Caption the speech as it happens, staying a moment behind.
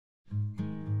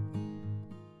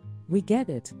We get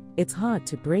it, it's hard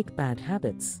to break bad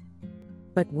habits.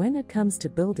 But when it comes to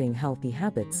building healthy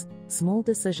habits, small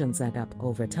decisions add up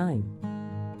over time.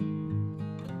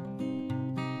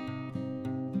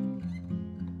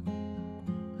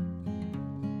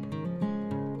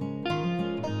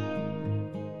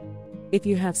 If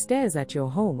you have stairs at your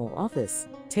home or office,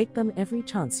 take them every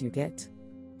chance you get.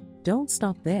 Don't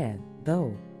stop there,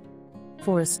 though.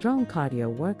 For a strong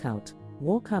cardio workout,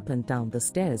 walk up and down the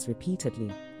stairs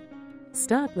repeatedly.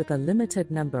 Start with a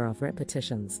limited number of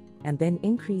repetitions, and then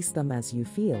increase them as you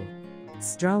feel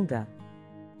stronger.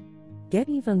 Get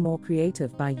even more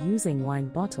creative by using wine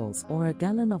bottles or a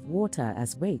gallon of water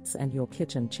as weights and your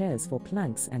kitchen chairs for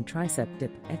planks and tricep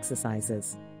dip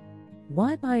exercises.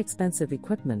 Why buy expensive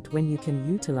equipment when you can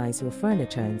utilize your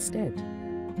furniture instead?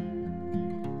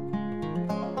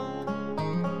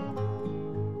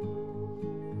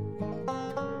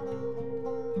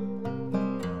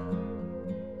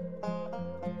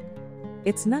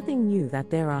 It's nothing new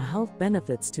that there are health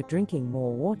benefits to drinking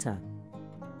more water.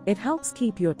 It helps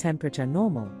keep your temperature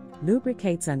normal,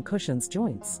 lubricates and cushions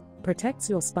joints,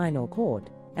 protects your spinal cord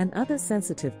and other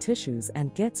sensitive tissues,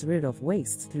 and gets rid of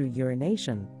wastes through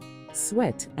urination,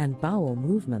 sweat and bowel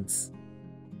movements.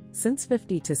 Since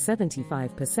 50 to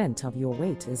 75% of your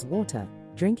weight is water,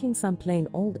 drinking some plain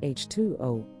old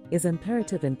H2O is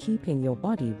imperative in keeping your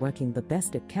body working the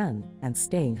best it can and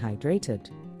staying hydrated.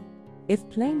 If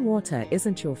plain water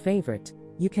isn't your favorite,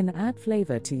 you can add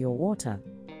flavor to your water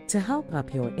to help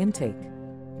up your intake.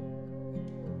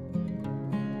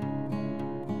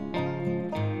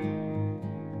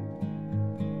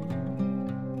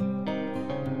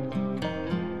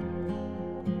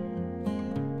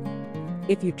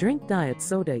 If you drink diet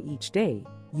soda each day,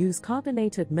 use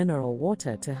carbonated mineral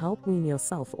water to help wean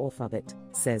yourself off of it,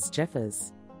 says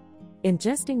Jeffers.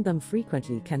 Ingesting them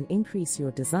frequently can increase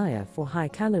your desire for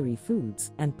high-calorie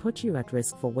foods and put you at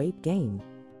risk for weight gain.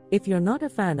 If you're not a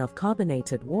fan of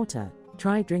carbonated water,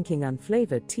 try drinking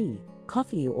unflavored tea,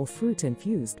 coffee or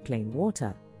fruit-infused plain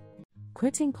water.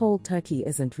 Quitting cold turkey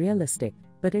isn't realistic,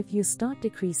 but if you start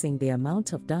decreasing the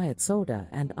amount of diet soda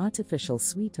and artificial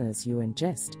sweeteners you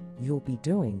ingest, you'll be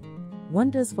doing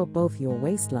wonders for both your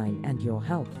waistline and your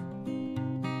health.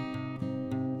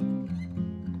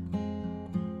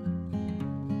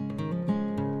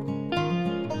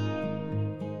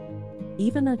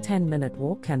 Even a 10-minute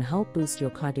walk can help boost your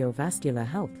cardiovascular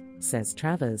health, says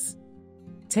Travers.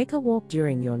 Take a walk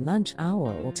during your lunch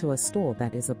hour or to a store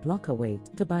that is a block away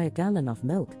to buy a gallon of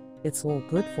milk. It's all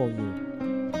good for you.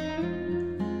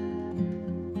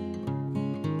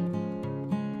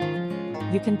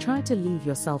 You can try to leave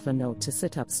yourself a note to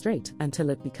sit up straight until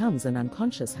it becomes an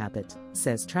unconscious habit,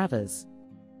 says Travers.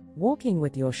 Walking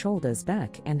with your shoulders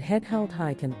back and head held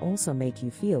high can also make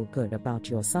you feel good about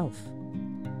yourself.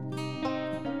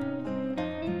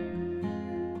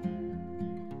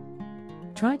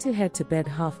 Try to head to bed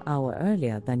half-hour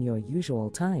earlier than your usual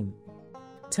time.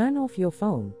 Turn off your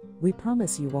phone, we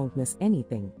promise you won't miss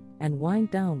anything, and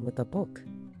wind down with a book.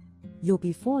 You'll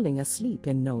be falling asleep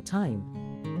in no time.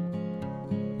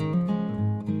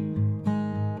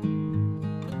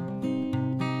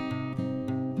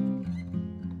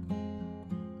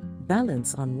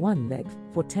 Balance on one leg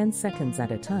for 10 seconds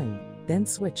at a time, then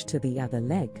switch to the other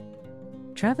leg.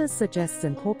 Travers suggests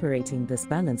incorporating this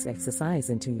balance exercise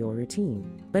into your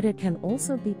routine, but it can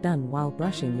also be done while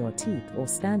brushing your teeth or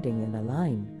standing in a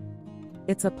line.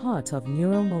 It's a part of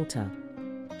neuromotor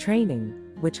training,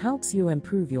 which helps you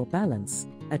improve your balance,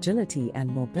 agility and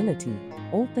mobility,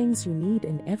 all things you need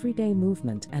in everyday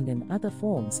movement and in other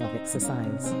forms of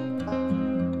exercise.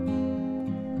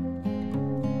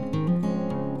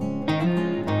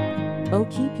 Oh,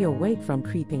 keep your weight from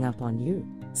creeping up on you.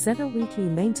 Set a weekly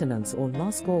maintenance or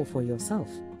loss goal for yourself,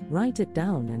 write it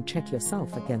down and check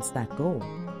yourself against that goal.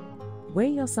 Weigh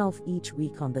yourself each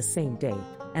week on the same day,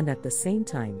 and at the same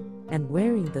time, and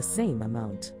wearing the same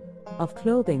amount of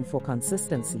clothing for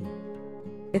consistency.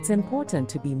 It's important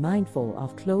to be mindful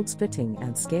of clothes fitting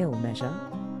and scale measure.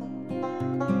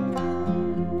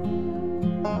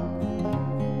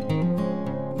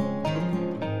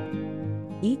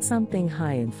 Eat something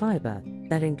high in fiber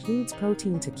that includes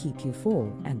protein to keep you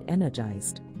full and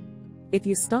energized. If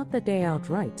you start the day out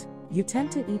right, you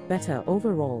tend to eat better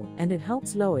overall, and it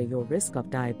helps lower your risk of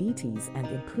diabetes and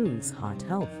improves heart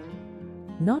health.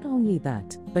 Not only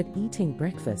that, but eating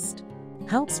breakfast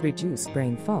helps reduce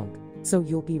brain fog, so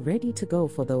you'll be ready to go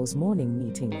for those morning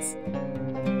meetings.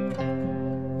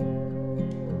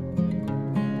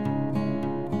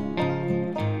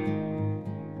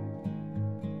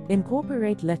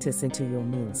 Incorporate lettuce into your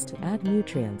meals to add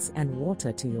nutrients and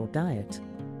water to your diet.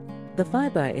 The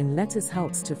fiber in lettuce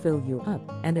helps to fill you up,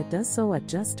 and it does so at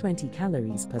just 20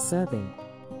 calories per serving.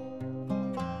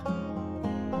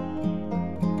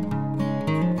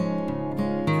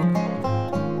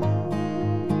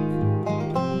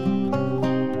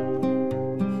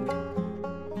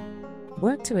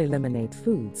 Work to eliminate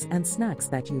foods and snacks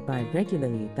that you buy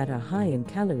regularly that are high in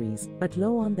calories but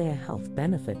low on their health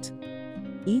benefit.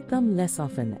 Eat them less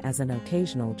often as an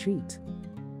occasional treat.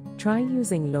 Try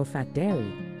using low-fat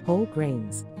dairy, whole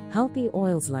grains, healthy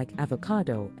oils like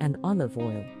avocado and olive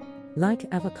oil. Like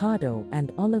avocado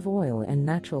and olive oil and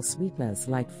natural sweeteners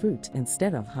like fruit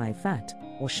instead of high-fat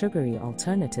or sugary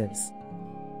alternatives.